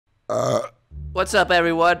What's up,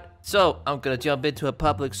 everyone? So, I'm gonna jump into a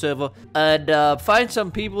public server and find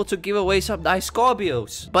some people to give away some nice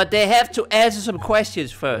Scorpios. But they have to answer some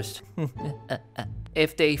questions first.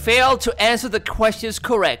 If they fail to answer the questions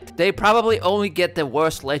correct, they probably only get the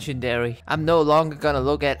worst legendary. I'm no longer gonna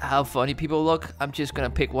look at how funny people look. I'm just gonna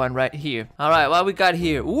pick one right here. Alright, what we got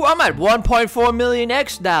here? Ooh, I'm at 1.4 million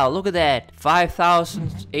X now. Look at that.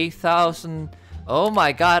 5,000, 8,000. Oh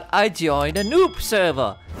my god, I joined a noob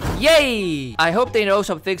server. Yay! I hope they know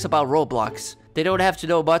some things about Roblox. They don't have to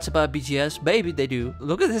know much about BGS. Maybe they do.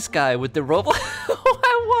 Look at this guy with the Roblox.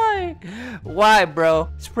 Why? Why, bro?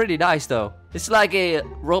 It's pretty nice, though. It's like a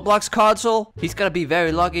Roblox console. He's gonna be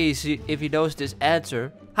very lucky if he knows this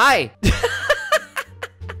answer. Hi!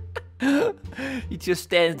 He just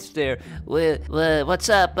stands there. What's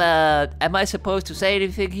up? Am I supposed to say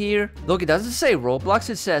anything here? Look, it doesn't say Roblox.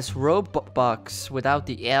 It says Roblox without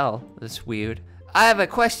the L. That's weird. I have a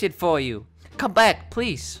question for you. Come back,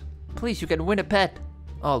 please. Please, you can win a pet.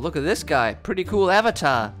 Oh, look at this guy. Pretty cool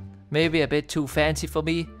avatar. Maybe a bit too fancy for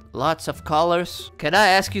me. Lots of colors. Can I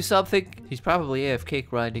ask you something? He's probably AFK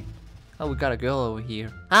grinding. Oh, we got a girl over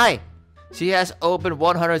here. Hi. She has opened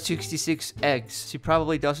 166 eggs. She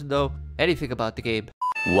probably doesn't know anything about the game.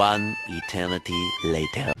 One eternity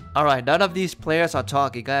later. Alright, none of these players are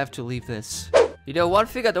talking. I have to leave this. You know, one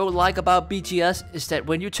thing I don't like about BGS is that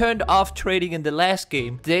when you turned off trading in the last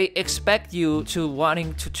game, they expect you to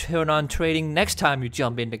wanting to turn on trading next time you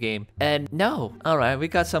jump in the game. And no. Alright, we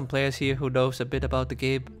got some players here who knows a bit about the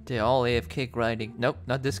game. They're all AFK grinding. Nope,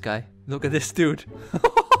 not this guy. Look at this dude.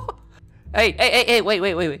 Hey,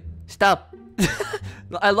 wait. Stop.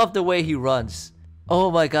 I love the way he runs. Oh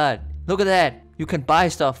my god. Look at that. You can buy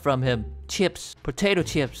stuff from him. Chips. Potato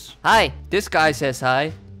chips. Hi. This guy says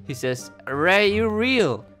hi. He says, Ray, you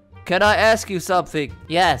real? Can I ask you something?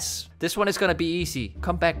 Yes. This one is gonna be easy.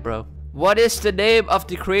 Come back, bro. What is the name of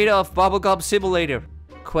the creator of Bubblegum Simulator?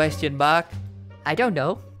 Question mark. I don't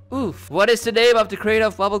know. Oof. What is the name of the creator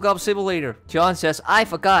of Bubblegum Simulator? John says, I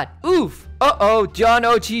forgot. Oof. Uh-oh. John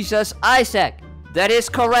OG says, Isaac. That is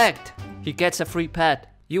correct. He gets a free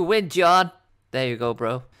pet. You win, John. There you go,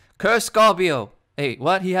 bro. Curse Scorpio. Hey,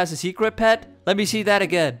 what? He has a secret pet? Let me see that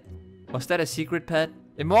again. Was that a secret pet?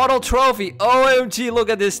 Immortal trophy. OMG, look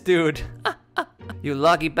at this dude. You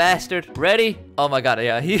lucky bastard. Ready? Oh my god,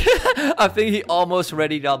 yeah. I think he almost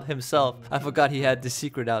readied up himself. I forgot he had the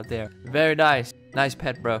secret out there. Very nice. Nice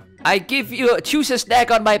pet, bro. I give you choose a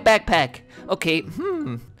snack on my backpack. Okay,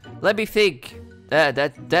 let me think.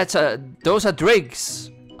 Those are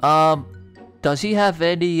drinks. Does he have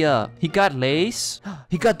any, he got Lay's?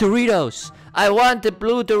 He got Doritos. I want the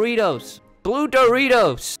blue Doritos. Blue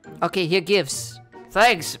Doritos. Okay, here gives.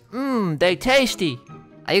 Thanks. They tasty.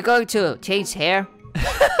 Are you going to change hair?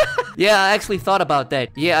 Yeah, I actually thought about that.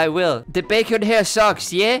 Yeah, I will. The bacon hair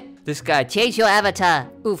sucks, yeah? This guy. Change your avatar.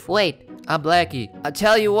 Oof, wait. I'm Blackie. I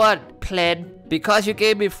tell you what, Plan. Because you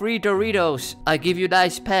gave me free Doritos, I give you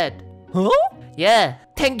nice pet. Huh? Yeah.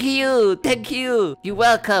 Thank you. Thank you. You're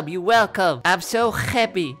welcome. You're welcome. I'm so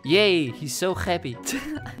happy. Yay. He's so happy.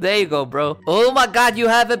 There you go, bro. Oh my god, you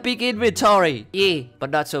have a big inventory. Yeah,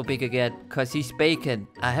 but not so big again. Because he's bacon.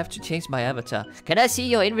 I have to change my avatar. Can I see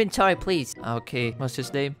your inventory, please? Okay. What's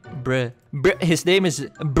his name? Bruh. His name is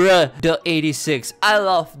Bruh the 86. I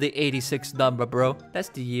love the 86 number, bro. That's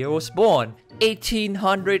the year I was born.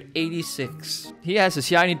 1886. He has a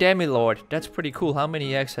shiny Demilord. That's pretty cool. How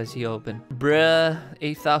many eggs has he opened? Bruh,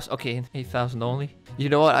 8,000. Okay, 8,000 only. You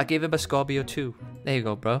know what? I gave him a Scorpio too. There you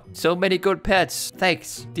go, bro. So many good pets.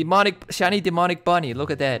 Thanks. Shiny demonic bunny.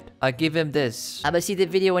 Look at that. I give him this. I'm gonna see the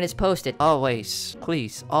video when it's posted. Always.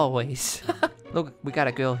 Please. Always. Look, we got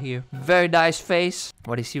a girl here. Very nice face.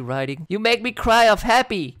 What is he writing? You make me cry of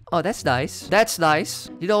happy. Oh, that's nice. That's nice.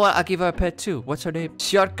 You know what? I'll give her a pet too. What's her name?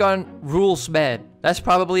 Shotgun Rules Man. That's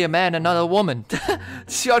probably a man and not a woman.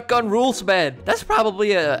 Shotgun Rules Man. That's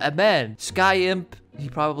probably a man. Sky Imp. He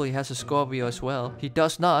probably has a Scorpio as well. He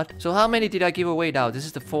does not. So how many did I give away now? This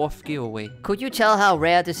is the 4th giveaway. Could you tell how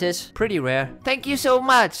rare this is? Pretty rare. Thank you so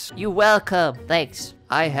much. You're welcome. Thanks.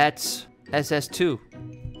 I had SS2.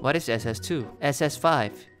 What is SS2?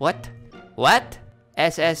 SS5. What? What?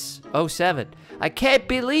 SS07. I can't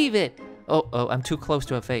believe it. Oh, I'm too close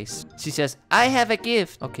to her face. She says, I have a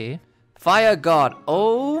gift. Okay. Fire God.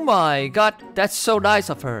 Oh my god. That's so nice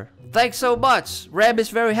of her. Thanks so much. Ram is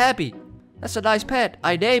very happy. That's a nice pet.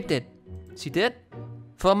 I named it. She did?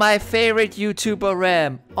 For my favorite YouTuber,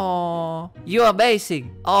 Ram. Aww. You're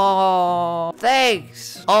amazing. Aww.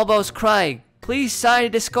 Thanks. Almost crying. Please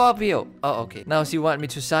sign the Scorpio. Oh, okay. Now you want me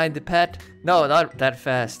to sign the pet? No, not that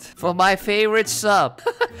fast. For my favorite sub.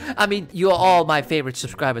 I mean, you're all my favorite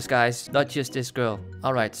subscribers, guys. Not just this girl.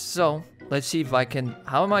 Alright, so let's see if I can...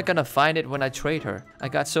 How am I gonna find it when I trade her? I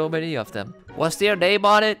got so many of them. Was their name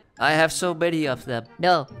on it? I have so many of them.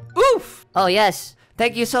 No. Oof! Oh, yes.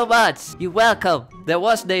 Thank you so much. You're welcome. There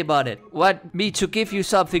was name on it. Want me to give you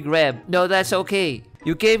something, Ram? No, that's okay.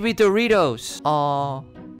 You gave me Doritos. Aww.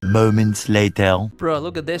 Moments later. Bro,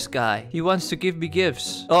 look at this guy. He wants to give me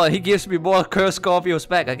gifts. Oh, he gives me more cursed Scorpios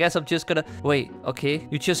back. I guess I'm just gonna... Wait, okay.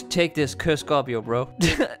 You just take this cursed Scorpio, bro.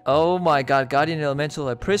 Oh my god, Guardian Elemental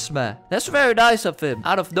and Prisma. That's very nice of him.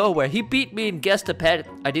 Out of nowhere. He beat me and guessed the pet.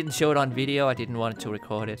 I didn't show it on video. I didn't want to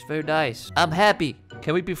record it. It's very nice. I'm happy.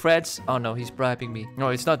 Can we be friends? Oh no, he's bribing me. No,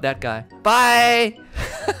 it's not that guy. Bye!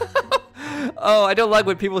 Oh, I don't like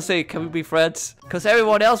when people say, can we be friends? Because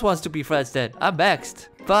everyone else wants to be friends then. I'm maxed.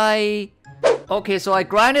 Bye. Okay, so I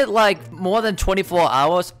grinded like more than 24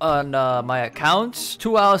 hours on my accounts.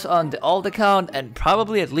 2 hours on the alt account and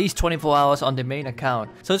probably at least 24 hours on the main account.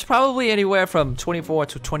 So it's probably anywhere from 24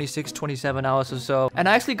 to 26, 27 hours or so. And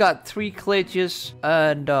I actually got 3 glitches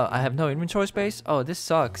and I have no inventory space. Oh, this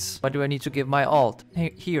sucks. What do I need to give my alt?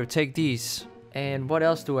 Here, take these. And what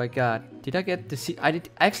else do I got? Did I get the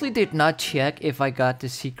actually did not check if I got the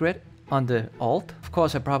secret on the alt. Of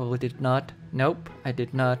course, I probably did not. Nope, I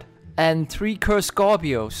did not. And 3 cursed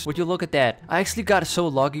Scorpios. Would you look at that? I actually got so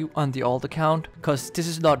lucky on the alt account because this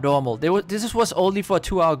is not normal. This was only for a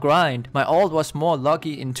 2-hour grind. My alt was more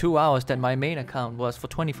lucky in 2 hours than my main account was for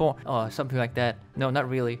 24. Oh, something like that. No, not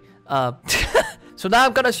really. So now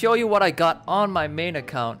I'm gonna show you what I got on my main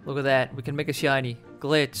account. Look at that. We can make a shiny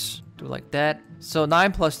glitch. Do like that. So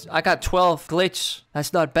 9 plus, I got 12 glitch.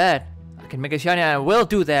 That's not bad. I can make a shiny and I will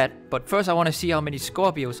do that. But first I want to see how many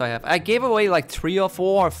Scorpios I have. I gave away like 3 or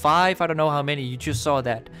 4 or 5. I don't know how many. You just saw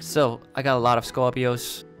that. So I got a lot of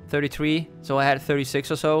Scorpios. 33. So I had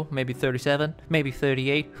 36 or so. Maybe 37. Maybe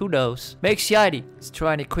 38. Who knows? Make shiny. Let's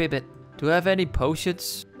try and equip it. Do I have any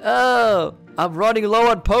potions? Oh, I'm running low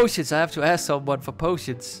on potions. I have to ask someone for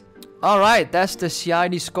potions. Alright, that's the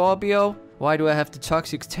shiny Scorpio. Why do I have the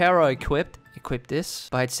Toxic Terror equipped? Equip this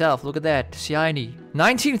by itself. Look at that. Shiny.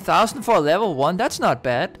 19,000 for level 1. That's not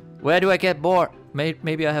bad. Where do I get more?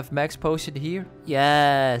 Maybe I have max potion here?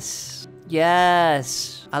 Yes.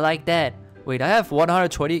 Yes. I like that. Wait, I have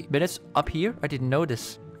 120 minutes up here? I didn't know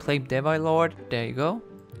this. Claim Demi Lord. There you go.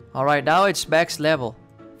 Alright, now it's max level.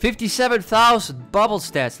 57,000 bubble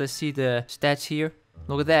stats. Let's see the stats here.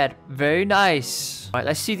 Look at that. Very nice. Alright,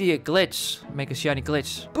 let's see the glitch. Make a shiny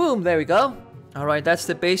glitch. Boom, there we go. Alright, that's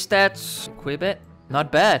the base stats. Equip it.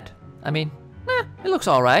 Not bad. I mean, it looks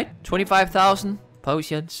alright. 25,000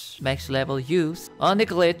 potions. Max level use. On the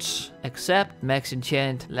glitch. Accept. Max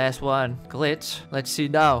enchant. Last one. Glitch. Let's see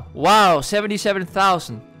now. Wow,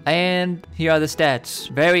 77,000. And here are the stats.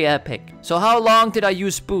 Very epic. So how long did I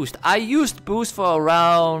use boost? I used boost for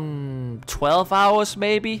around 12 hours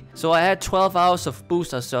maybe. So I had 12 hours of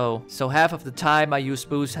boost or so. So half of the time I used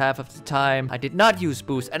boost, half of the time I did not use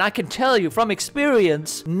boost. And I can tell you from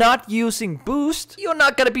experience, not using boost, you're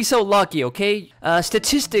not gonna be so lucky, okay?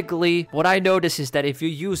 Statistically, what I notice is that if you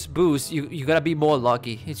use boost, you're gonna be more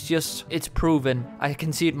lucky. It's proven. I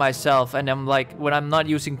can see it myself. And I'm like, when I'm not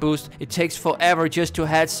using boost, it takes forever just to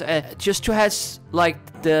have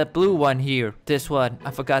like the blue one here. This one,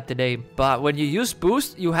 I forgot the name. But when you use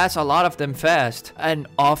boost, you has a lot of them fast. And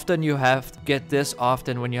often you have to get this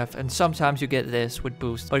often when you have, and sometimes you get this with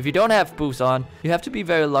boost. But if you don't have boost on, you have to be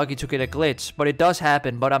very lucky to get a glitch. But it does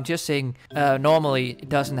happen. But I'm just saying, normally it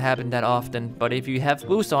doesn't happen that often. But if you have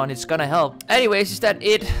boost on, it's gonna help. Anyways, is that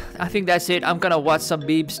it? I think that's it. I'm gonna watch some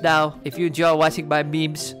memes now. If you enjoy watching my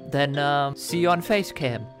memes, then see you on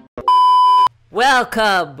Facecam.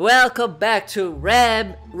 Welcome back to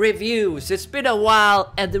Ram Reviews. It's been a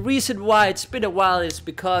while, and the reason why it's been a while is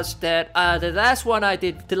because that the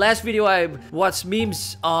last video I watched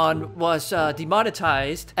memes on was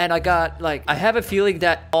demonetized, and I have a feeling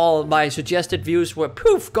that all my suggested views were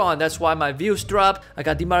poof gone. That's why my views dropped. I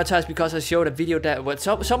got demonetized because I showed a video that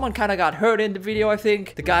someone kind of got hurt in the video, I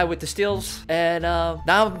think, the guy with the stills, and now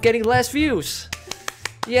I'm getting less views.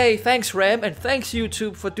 Yay, thanks Ram, and thanks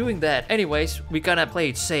YouTube for doing that. Anyways, we're gonna play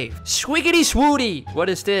it safe. Swiggity swooty! What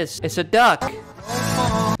is this? It's a duck.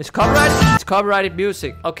 It's copyrighted? It's copyrighted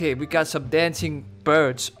music. Okay, we got some dancing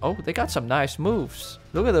birds. Oh, they got some nice moves.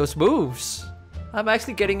 Look at those moves. I'm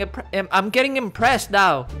actually getting impressed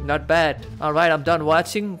now. Not bad. Alright, I'm done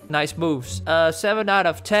watching. Nice moves. 7 out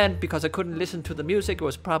of 10 because I couldn't listen to the music. It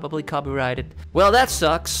was probably copyrighted. Well, that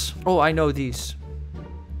sucks. Oh, I know these.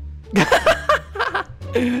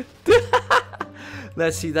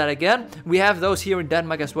 Let's see that again. We have those here in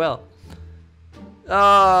Denmark as well.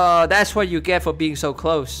 Oh, that's what you get for being so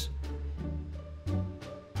close.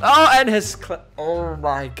 Oh, and his... Oh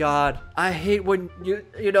my god. I hate when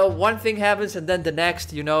you know, one thing happens and then the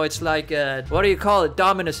next, you know, it's like, what do you call it?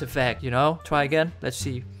 Dominus effect, you know? Try again. Let's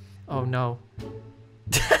see. Oh no.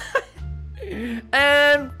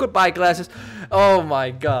 And goodbye, glasses. Oh my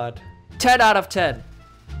god. 10 out of 10.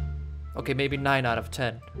 Okay, maybe 9 out of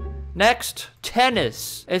 10. Next,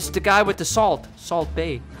 tennis. It's the guy with the Salt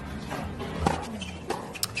Bay.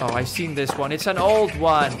 Oh, I've seen this one. It's an old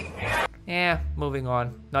one. Yeah, moving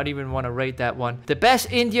on. Not even want to rate that one. The best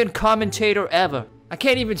Indian commentator ever. I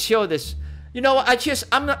can't even show this. You know what?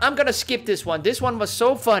 I'm gonna skip this one. This one was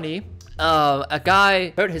so funny. A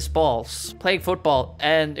guy hurt his balls playing football,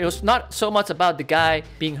 and it was not so much about the guy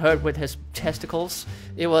being hurt with his testicles.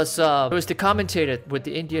 It was the commentator with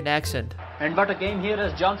the Indian accent. And what a game here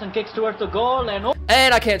as Johnson kicks towards the goal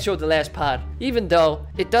and I can't show the last part, even though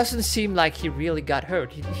it doesn't seem like he really got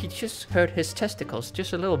hurt. He just hurt his testicles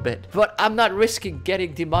just a little bit. But I'm not risking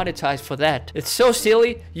getting demonetized for that. It's so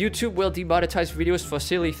silly. YouTube will demonetize videos for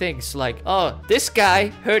silly things like, oh, this guy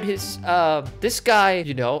hurt his,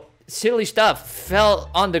 you know, silly stuff fell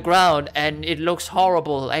on the ground and it looks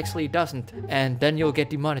horrible. Actually, it doesn't. And then you'll get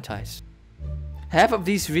demonetized. Half of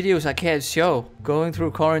these videos I can't show. Going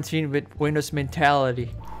through quarantine with winner's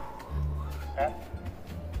mentality.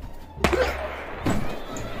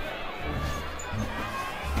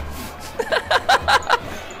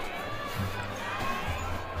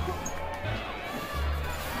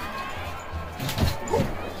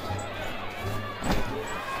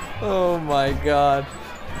 Oh my god.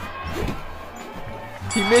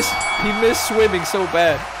 He missed swimming so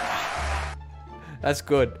bad. That's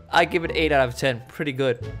good. I give it 8 out of 10. Pretty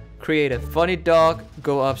good. Creative. Funny dog,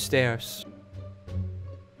 go upstairs.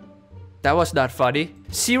 That was not funny.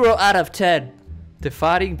 0 out of 10. The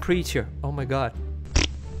fighting preacher. Oh my god.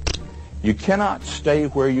 You cannot stay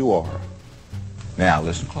where you are. Now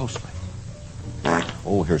listen closely.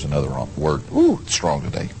 Oh, here's another wrong word. Ooh, it's strong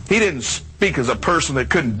today. He didn't speak as a person that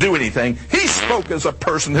couldn't do anything. He spoke as a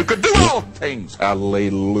person who could do all things.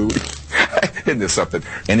 Hallelujah. Isn't this something?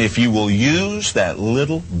 And if you will use that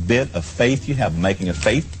little bit of faith you have, making that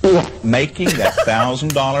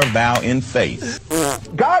 $1,000 vow in faith.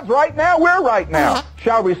 God's right now, we're right now,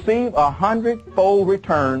 shall receive 100-fold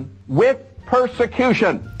return with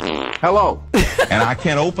persecution. Hello. And I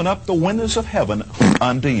can open up the windows of heaven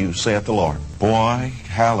unto you, saith the Lord. Boy,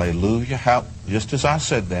 hallelujah. Just as I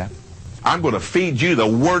said that, I'm going to feed you the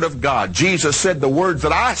word of God. Jesus said the words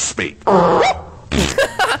that I speak.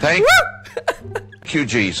 Thank you,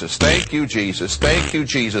 Jesus. Thank you, Jesus. Thank you,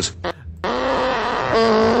 Jesus.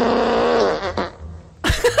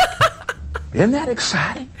 Isn't that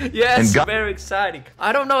exciting? Yes, very exciting.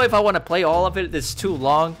 I don't know if I want to play all of it. It's too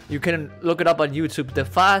long. You can look it up on YouTube.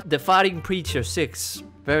 The Fighting Preacher 6.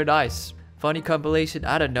 Very nice. Funny compilation.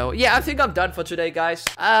 I don't know. Yeah, I think I'm done for today, guys.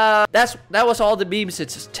 That was all the memes.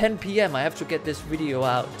 It's 10 p.m. I have to get this video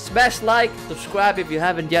out. Smash like, subscribe if you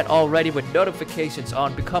haven't yet already with notifications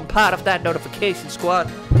on. Become part of that notification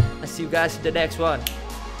squad. I'll see you guys in the next one.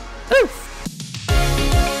 Woo!